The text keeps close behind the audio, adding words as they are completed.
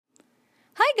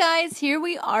Hi guys, here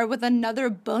we are with another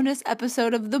bonus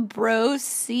episode of the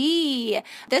BRO.C.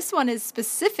 This one is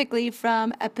specifically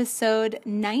from episode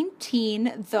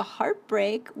 19, The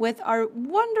Heartbreak, with our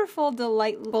wonderful,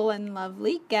 delightful, and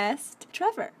lovely guest,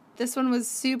 Trevor. This one was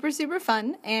super, super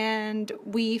fun, and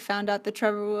we found out that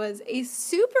Trevor was a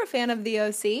super fan of the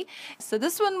OC. So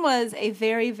this one was a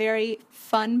very, very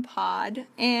fun pod,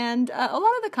 and a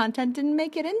lot of the content didn't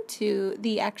make it into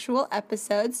the actual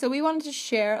episode, so we wanted to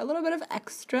share a little bit of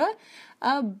extra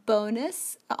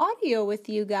bonus audio with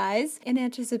you guys in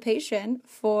anticipation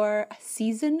for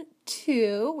season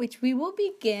 2, which we will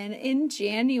begin in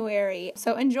January.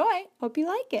 So enjoy. Hope you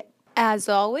like it. As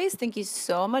always, thank you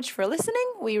so much for listening.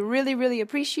 We really, really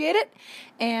appreciate it.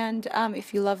 And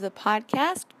if you love the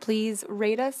podcast, please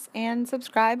rate us and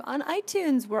subscribe on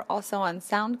iTunes. We're also on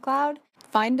SoundCloud.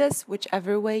 Find us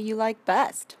whichever way you like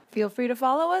best. Feel free to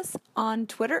follow us on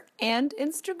Twitter and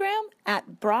Instagram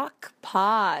at BRO.C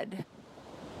Pod.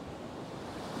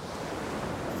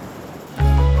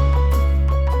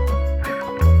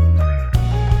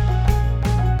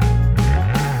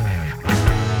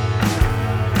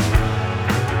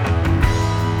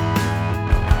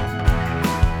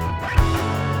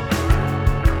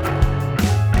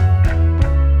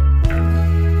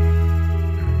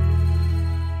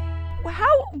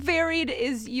 Varied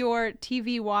is your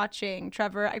TV watching,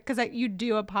 Trevor? Because you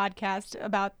do a podcast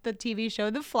about the TV show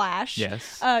The Flash.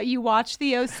 Yes. You watch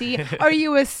the OC. Are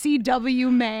you a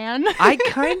CW man? I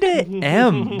kind of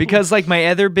am, because like my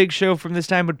other big show from this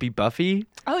time would be Buffy.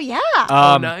 Oh yeah.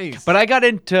 Nice. But I got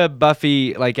into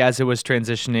Buffy like as it was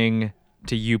transitioning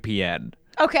to UPN.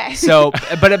 Okay. So,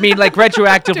 but I mean, like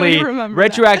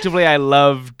retroactively, I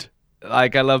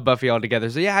love Buffy altogether.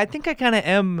 So yeah, I think I kind of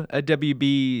am a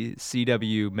WB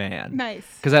CW man. Nice.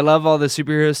 Because I love all the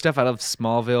superhero stuff. I love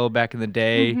Smallville back in the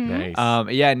day. Mm-hmm.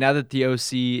 Nice. Yeah, now that the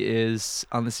OC is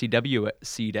on the CW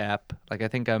Seed app, like I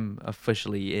think I'm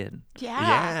officially in.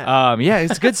 Yeah. Yeah,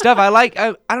 it's good stuff. I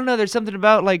don't know, there's something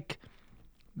about like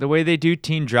the way they do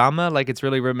teen drama. Like it's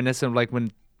really reminiscent of like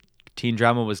when teen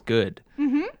drama was good.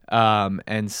 Mm-hmm.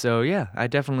 And so yeah, I'm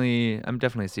definitely a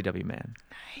CW man.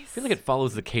 I feel like it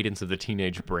follows the cadence of the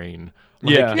teenage brain.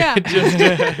 Like, yeah.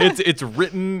 It's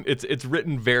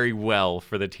written very well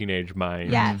for the teenage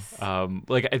mind. Yes.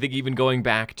 Like I think even going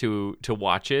back to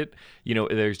watch it, you know,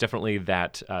 there's definitely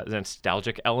that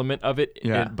nostalgic element of it.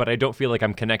 Yeah. But I don't feel like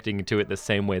I'm connecting to it the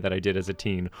same way that I did as a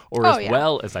teen, or as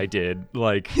well as I did,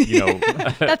 like, you know.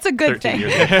 That's a good thing.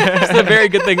 It's a very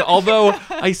good thing. Although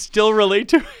I still relate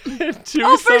to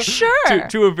it for sure.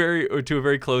 to a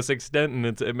very close extent, and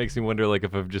it makes me wonder like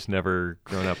if I've just never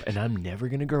grown up, and I'm never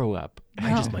gonna grow up.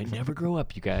 I just might never grow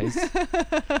up, you guys.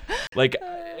 Like,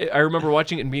 I remember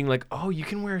watching it and being like, oh, you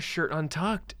can wear a shirt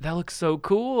untucked. That looks so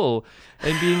cool.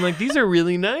 And being like, these are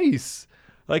really nice.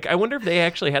 Like, I wonder if they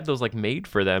actually had those, like, made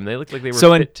for them. They looked like they were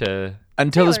fit to...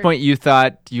 Until this point, you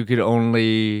thought you could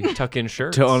only... tuck in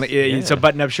shirts. So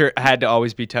button-up shirt had to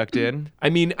always be tucked in? I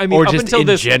mean, or up just until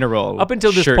in general, up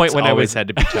until this point when always had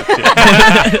to be tucked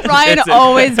in. Ryan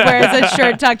always wears a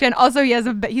shirt tucked in. Also,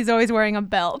 he's always wearing a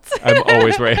belt. I'm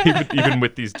always wearing, even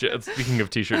with these, speaking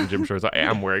of t-shirt and gym shorts, I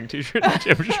am wearing t-shirt and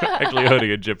gym shorts, actually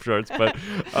hoodie and gym shorts, but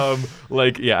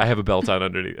like, yeah, I have a belt on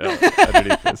underneath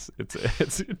this.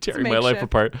 It's tearing my life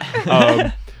apart.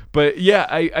 But yeah,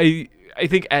 I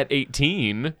think at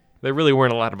 18, there really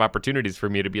weren't a lot of opportunities for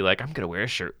me to be like, I'm going to wear a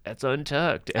shirt that's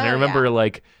untucked. And I remember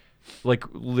like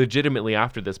legitimately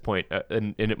after this point,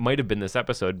 and it might have been this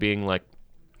episode, being like,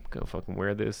 go fucking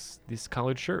wear this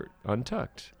college shirt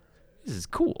untucked. This is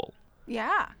cool.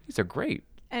 Yeah. These are great.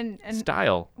 And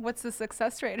style. What's the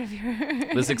success rate of your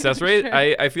The success rate?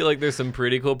 I feel like there's some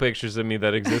pretty cool pictures of me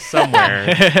that exist somewhere.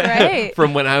 Right.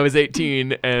 From when I was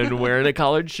 18 and wearing a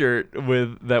collared shirt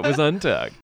that was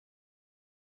untucked.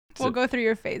 We'll go through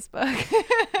your Facebook.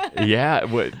 Yeah,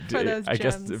 I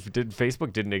guess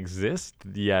Facebook didn't exist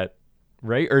yet,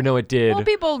 right? Or no, it did. Well,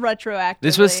 people retroactively.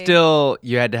 This was still,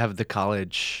 you had to have the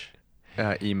college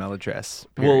email address.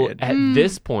 Period. Well, at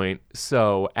this point,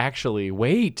 so actually,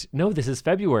 wait, no, this is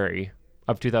February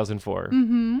of 2004.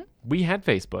 Mm-hmm. We had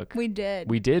Facebook. We did.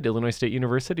 We did. Illinois State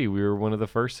University. We were one of the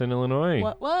first in Illinois.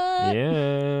 What?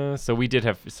 Yeah. So we did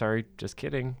have, sorry, just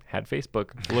kidding, had Facebook.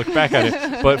 Look back on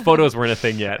it. But photos weren't a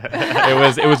thing yet.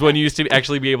 It was when you used to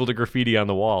actually be able to graffiti on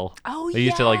the wall. Oh, yeah. They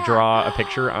used to like draw a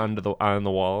picture on the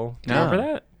wall. Do you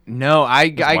remember that? No, I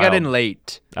got in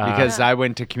late because I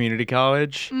went to community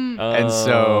college, and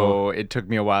so it took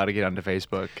me a while to get onto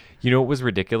Facebook. You know what was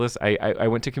ridiculous? I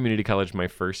went to community college my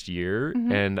first year,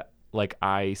 and like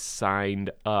I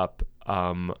signed up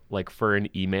like for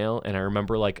an email, and I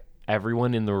remember like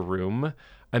everyone in the room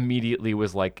immediately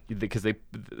was like, because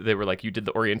they were like, you did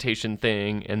the orientation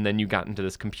thing, and then you got into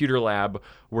this computer lab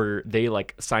where they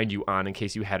like signed you on in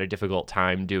case you had a difficult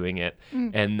time doing it,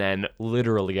 and then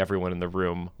literally everyone in the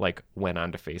room like went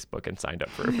onto Facebook and signed up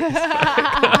for a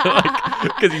Facebook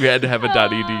because you had to have a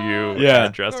 .edu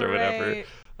address or whatever.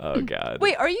 Oh God.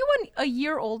 Wait, are you a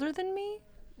year older than me?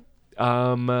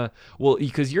 Well,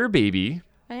 because you're a baby.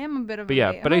 I am a bit of But a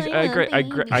yeah, baby. but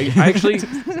I actually,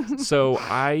 so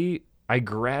I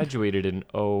graduated in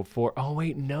 04. Oh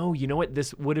wait, no, you know what?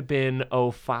 This would have been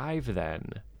 05 then.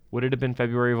 Would it have been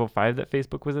February of 05 that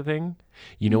Facebook was a thing?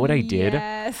 You know what I did?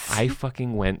 Yes. I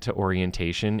fucking went to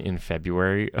orientation in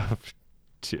February of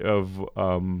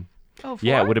 04?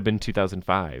 Yeah, it would have been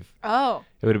 2005. Oh.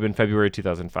 It would have been February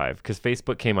 2005 because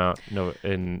Facebook came out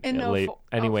in late.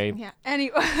 Anyway. Yeah.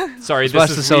 Anyway. Sorry, Let's watch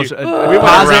this the is social. we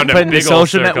Pause went around it, a put in the big old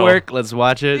social circle. network. Let's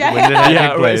watch it. Yeah, When did that Yeah,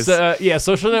 take place?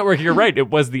 Social Network. You're right.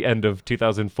 It was the end of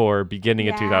 2004, beginning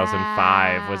of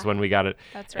 2005 was when we got it.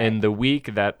 That's right. And the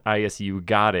week that ISU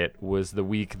got it was the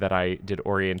week that I did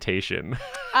orientation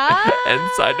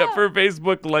and signed up for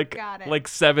Facebook like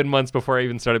 7 months before I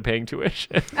even started paying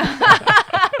tuition.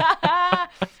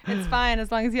 It's fine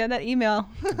as long as you had that email.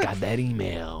 Got that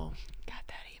email.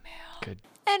 Good.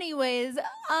 Anyways,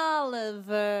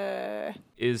 Oliver.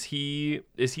 Is he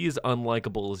as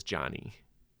unlikable as Johnny?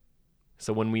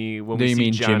 So when we Do see you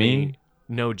mean Johnny, Jimmy?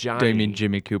 No, Johnny. Do you mean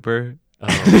Jimmy Cooper? Oh.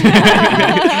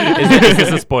 is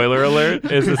this a spoiler alert?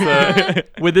 Is this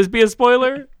would this be a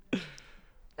spoiler?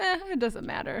 It doesn't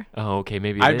matter. Oh, okay,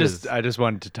 maybe I it is. just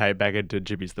wanted to tie it back into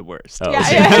Jimmy's the worst. Oh. Yeah,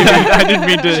 Okay. yeah. I didn't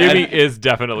mean to. Jimmy is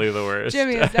definitely the worst.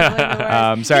 Jimmy is definitely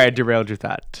the worst. Sorry, I derailed your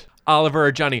thought. Oliver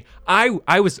or Johnny?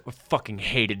 I was fucking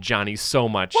hated Johnny so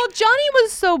much. Well, Johnny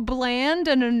was so bland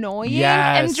and annoying,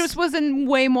 Yes. and just was in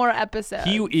way more episodes.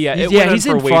 It went He's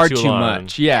on in for way far too too long.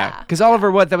 much. Yeah, because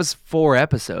Oliver, that was 4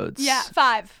 episodes. Yeah,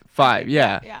 5. 5.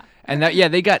 Yeah. Yeah. And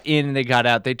they got in and they got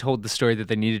out. They told the story that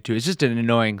they needed to. It's just an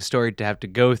annoying story to have to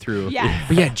go through. Yes.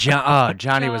 But yeah,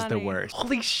 Johnny was the Johnny. worst.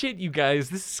 Holy shit, you guys!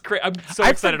 This is crazy. I'm so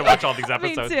excited to watch all these Me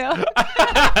episodes. too.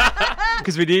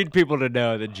 Because we need people to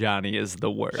know that Johnny is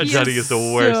the worst. Johnny is the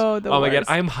worst. so the Oh my god,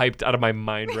 worst. I am hyped out of my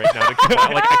mind right now.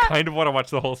 I kind of want to watch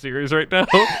the whole series right now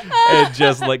and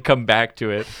just come back to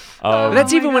it.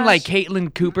 That's my even when gosh.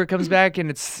 Caitlin Cooper comes back and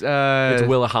it's it's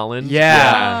Willa Holland.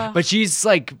 Yeah. But she's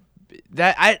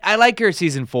that. I like her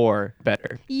season 4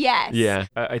 better. Yes. Yeah.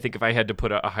 I think if I had to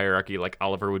put a hierarchy,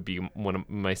 Oliver would be one of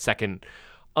my second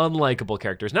unlikable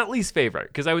characters, not least favorite,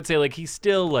 because I would say he's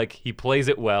still he plays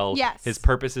it well. Yes. His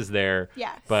purpose is there.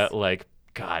 Yes. But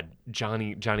God,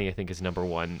 Johnny I think is number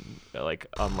one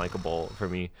unlikable for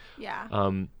me. Yeah.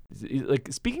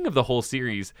 Speaking of the whole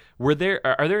series, are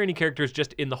there any characters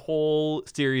just in the whole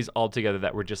series altogether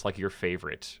that were just your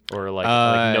favorite or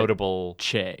notable?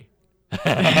 Che. Oh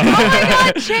my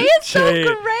god, Jay is so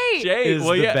great. Jay is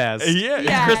the best. Yeah,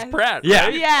 Yes. Chris Pratt. Yeah.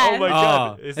 Right? Yes. Oh my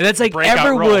god. And that's Breakout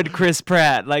Everwood role. Chris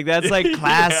Pratt. That's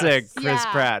classic Yes. Chris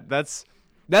Yeah. Pratt. That's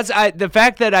the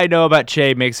fact that I know about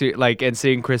Che makes me and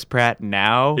seeing Chris Pratt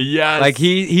now. Yes.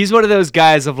 He's one of those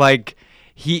guys of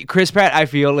Chris Pratt I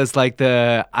feel is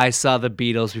the I saw the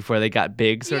Beatles before they got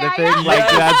big sort of Yeah, thing. yeah.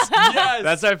 Yes.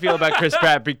 That's how I feel about Chris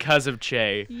Pratt because of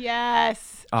Che.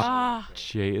 Yes.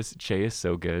 Jay is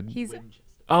so good. He's.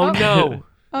 Oh no.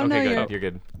 Oh, okay, no, good. you're- You're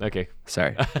good. Okay.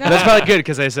 Sorry. That's probably good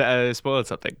because I spoiled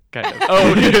something. Kind of.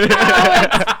 Oh,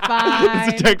 Fine.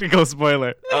 It's a technical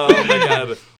spoiler. oh my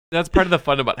god. That's part of the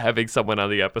fun about having someone on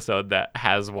the episode that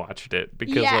has watched it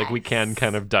because we can Yes.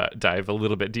 kind of dive a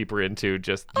little bit deeper into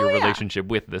just your yeah. relationship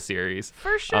with the series.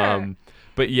 For sure.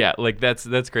 But yeah,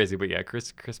 that's crazy. But yeah,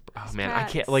 Chris. Oh man, I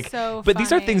can't so But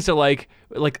these are funny. things to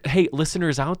hey,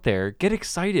 listeners out there, get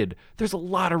excited. There's a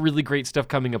lot of really great stuff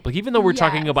coming up. Even though we're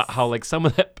talking Yes. about how some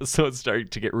of the episodes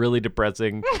start to get really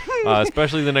depressing,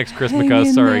 especially the next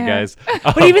Chrismukkah. Sorry there. guys.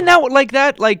 But even that,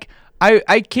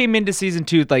 I came into season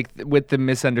 2 with the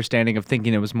misunderstanding of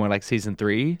thinking it was more like season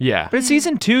 3. Yeah. But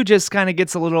season 2 just kind of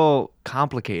gets a little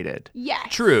complicated. Yes.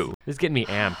 True. It's getting me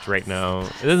amped right now.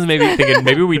 This is maybe thinking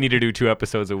maybe we need to do 2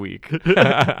 episodes a week.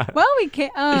 Well, we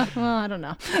can't. Well, I don't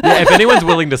know. Yeah, if anyone's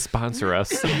willing to sponsor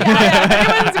us. If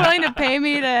anyone's willing to pay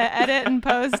me to edit and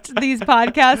post these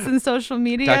podcasts and social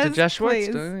media, Dr. Josh Schwartz,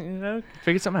 please.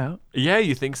 figure something out. Yeah,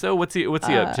 you think so? What's he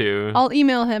up to? I'll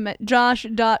email him at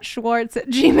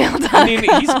josh.schwartz@gmail.com. I mean,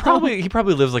 he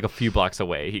probably lives a few blocks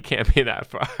away. He can't be that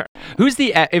far. Who's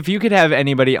if you could have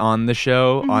anybody on the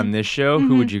show, on this show,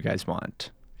 who would you guys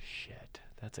want? Shit,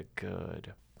 that's a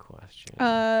good question.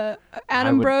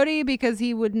 Adam would- Brody, because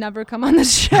he would never come on the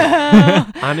show.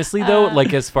 Honestly, though,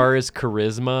 as far as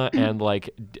charisma and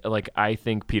I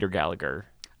think Peter Gallagher.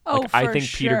 Oh, I for think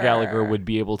Peter Gallagher sure. would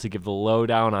be able to give the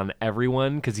lowdown on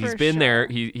everyone because he's For been there.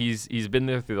 sure. He's been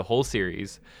there through the whole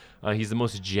series. He's the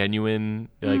most genuine.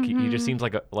 Like he just seems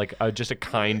like just a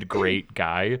kind, great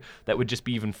guy that would just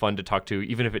be even fun to talk to,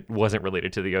 even if it wasn't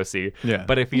related to the OC. Yeah.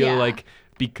 But I feel Yeah. like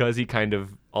because he kind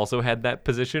of also had that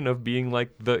position of being like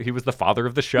he was the father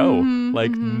of the show, like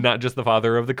not just the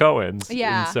father of the Coens.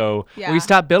 Yeah. And so Yeah. Well, he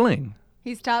stopped billing.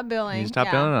 He stopped billing. He stopped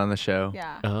yeah. billing on the show.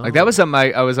 Yeah. Like that was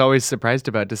something I was always surprised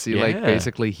about to see. Like Yeah.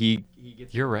 basically he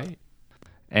you're right.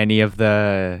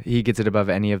 he gets it above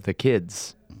any of the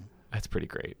kids. That's pretty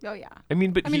great. Oh yeah. I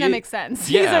mean, but that makes sense.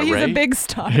 Yeah, he's a right? big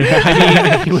star.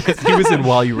 I mean, he was in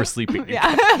While You Were Sleeping.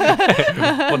 Yeah.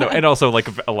 Well, no, and also like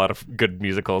a lot of good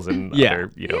musicals and Yeah.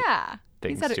 other, Yeah.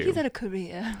 things He's too. he's had a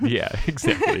career. Yeah,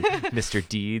 exactly. Mr.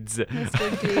 Deeds.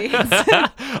 Mr.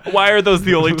 Deeds. Why are those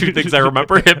the only two things I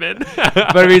remember him in?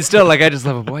 But I mean, still, like I just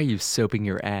love it. Why are you soaping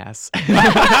your ass?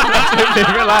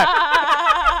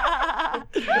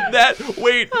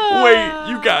 Wait,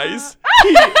 you guys.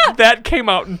 That came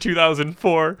out in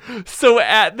 2004. So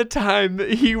at the time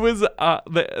that he was,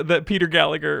 that Peter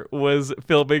Gallagher was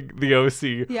filming The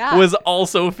OC, Yeah. was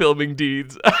also filming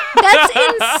Deeds.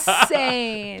 That's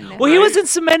insane. Well, he wasn't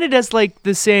cemented as like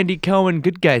the Sandy Cohen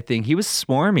good guy thing. He was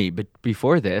swarmy, but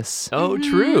before this, Oh,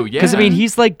 true. Yeah. because I mean,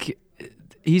 he's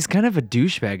kind of a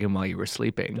douchebag in While You Were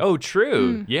Sleeping. Oh,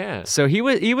 true. Yeah. So he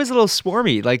was a little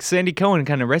swarmy. Like Sandy Cohen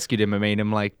kind of rescued him and made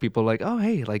him like people like, oh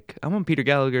hey, like I want Peter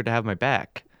Gallagher to have my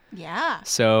back. Yeah.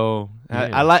 So Yeah.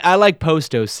 I like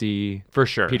post OC For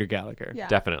sure. Peter Gallagher. Yeah.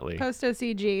 Definitely. Post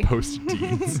OCG. Post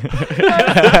Deeds. Post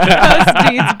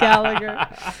Deeds Gallagher.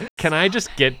 Can I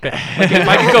just get back? Like, if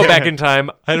I could go back in time,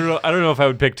 I don't know if I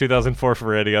would pick 2004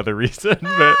 for any other reason,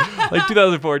 but like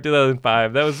 2004,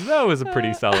 2005, that was a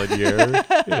pretty solid year,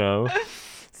 you know.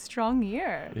 Strong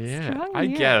year. Yeah, Strong I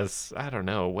year. guess. I don't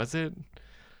know. Was it?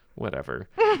 Whatever.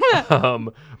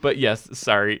 But yes,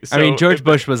 sorry. So, I mean, George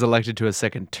Bush was elected to a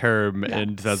second term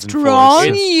in 2004. Strong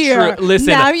It's year. true. Listen,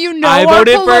 now you know I our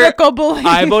voted political beliefs.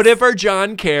 I voted for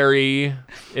John Kerry.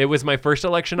 It was my first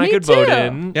election I Me could vote too.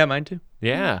 in. Yeah, mine too.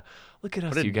 Yeah. Look at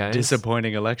us, What a you guys.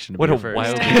 disappointing election. To What be a first.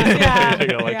 wild Yeah.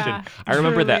 election. Yeah. I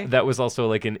remember Truly. that was also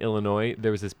like in Illinois,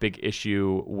 there was this big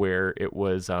issue where it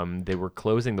was they were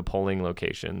closing the polling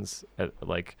locations at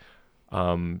like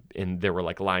and there were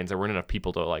like lines. There weren't enough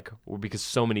people to like, because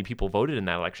so many people voted in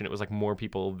that election. It was like more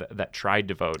people that tried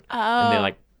to vote and they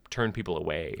like turned people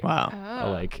away. Wow.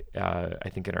 Like I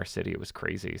think in our city it was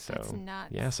crazy. So That's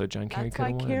nuts. yeah, so John Kerry That's could why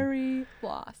have won. Kerry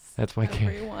lost. That's why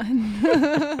Kerry.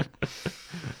 Everyone.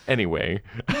 Anyway,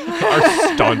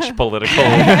 our staunch political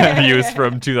views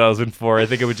from 2004. I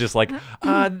think it was just like,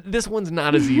 this one's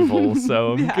not as evil,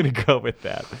 so I'm gonna go with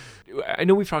that. I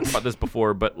know we've talked about this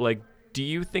before, but like, do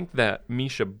you think that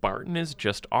Misha Barton is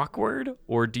just awkward,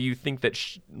 or do you think that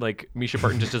Misha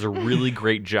Barton just does a really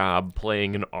great job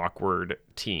playing an awkward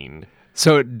teen?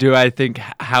 So do I think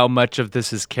how much of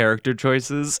this is character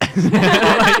choices?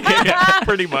 Yeah,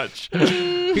 pretty much.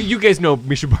 You guys know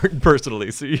Misha Barton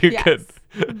personally, so you could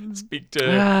speak to.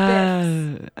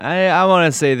 I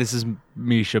want to say this is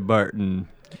Misha Barton,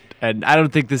 and I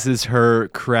don't think this is her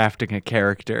crafting a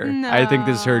character. I think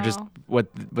this is her just what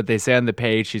they say on the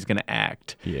page. She's gonna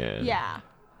act. Yeah. Yeah.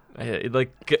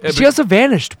 She also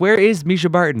vanished. Where is Misha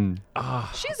Barton?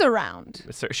 She's around.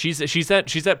 So she's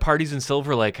at parties in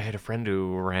Silver Lake. I had a friend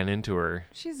who ran into her.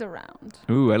 She's around.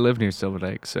 Ooh, I live near Silver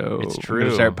Lake, so It's I'm true.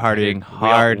 gonna start partying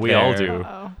hard. We all there. do.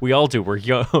 Uh-oh. We all do. We're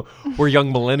young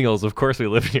millennials. Of course, we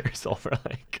live near Silver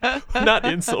Lake. Not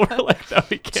in Silver Lake. No,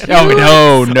 we can't. Oh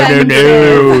no!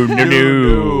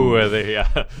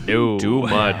 No. Too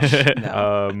much.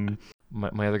 No.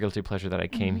 My other guilty pleasure that I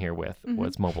came here with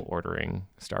was mobile ordering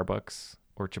Starbucks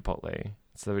or Chipotle.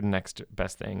 It's the next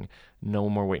best thing. No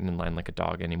more waiting in line like a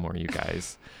dog anymore, you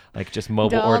guys. Like just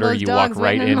mobile All order, those you walk dogs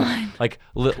right waiting in. in line. Like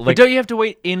But don't you have to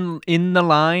wait in the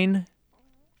line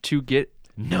to get?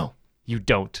 no, you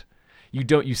don't. You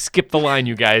don't. You skip the line,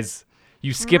 you guys.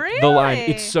 You skip the line.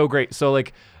 Really? It's so great. So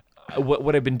like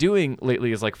what I've been doing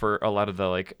lately is like for a lot of the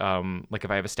like if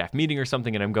I have a staff meeting or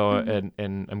something and I'm going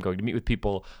and I'm going to meet with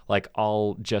people, like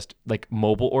I'll just like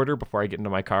mobile order before I get into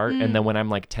my car, and then when I'm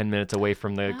like 10 minutes away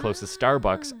from the closest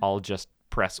Starbucks, I'll just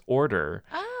press order.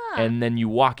 And then you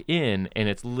walk in and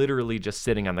it's literally just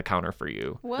sitting on the counter for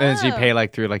you. Whoa. And so you pay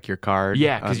like through like your card.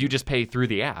 Yeah, because you just pay through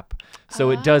the app. So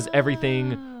it does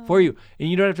everything for you, and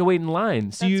you don't have to wait in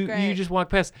line. So That's you great. just walk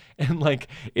past, and like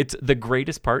it's the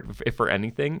greatest part. If for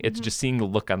anything, it's just seeing the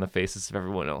look on the faces of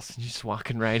everyone else. You're just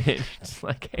walking right in, you're just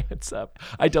like, hey, what's up?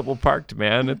 I double parked,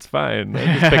 man. It's fine.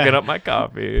 I'm just picking up my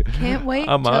coffee. Can't wait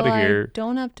I'm till out of I here.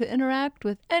 don't have to interact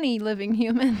with any living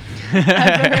human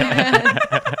ever again.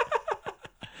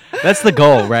 That's the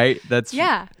goal, right? That's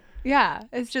Yeah.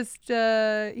 It's just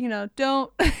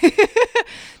don't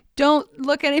don't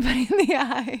look anybody in the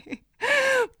eye.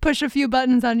 Push a few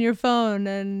buttons on your phone,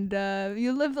 and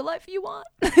you live the life you want.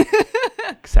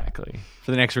 Exactly.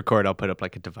 For the next record, I'll put up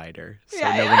like a divider, so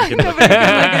Yeah, nobody can look nobody at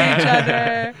can look at each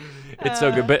other. It's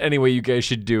so good. But anyway, you guys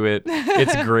should do it.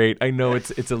 It's great. I know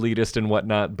it's elitist and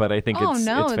whatnot, but I think it's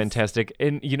fantastic.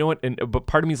 And you know what? But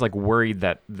part of me is like worried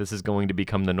that this is going to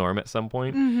become the norm at some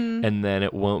point, and then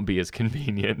it won't be as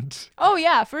convenient. Oh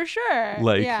yeah, for sure.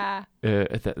 Like, yeah.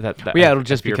 it'll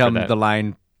just fear for become that. the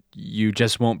line. You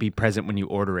just won't be present when you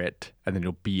order it, and then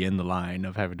you'll be in the line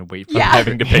of having to wait for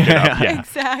having to pick it up. Yeah,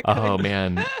 exactly. Oh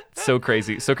man, so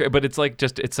crazy, but it's like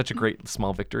it's such a great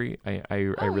small victory. I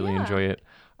really enjoy it.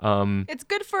 It's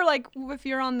good for like if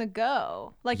you're on the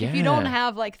go, like if you don't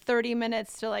have like 30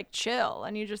 minutes to like chill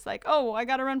and you just like, oh, I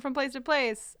gotta run from place to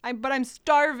place, but I'm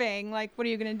starving, like what are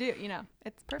you gonna do?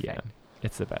 It's perfect. Yeah,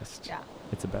 it's the best. Yeah,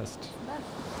 it's the best. It's the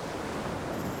best.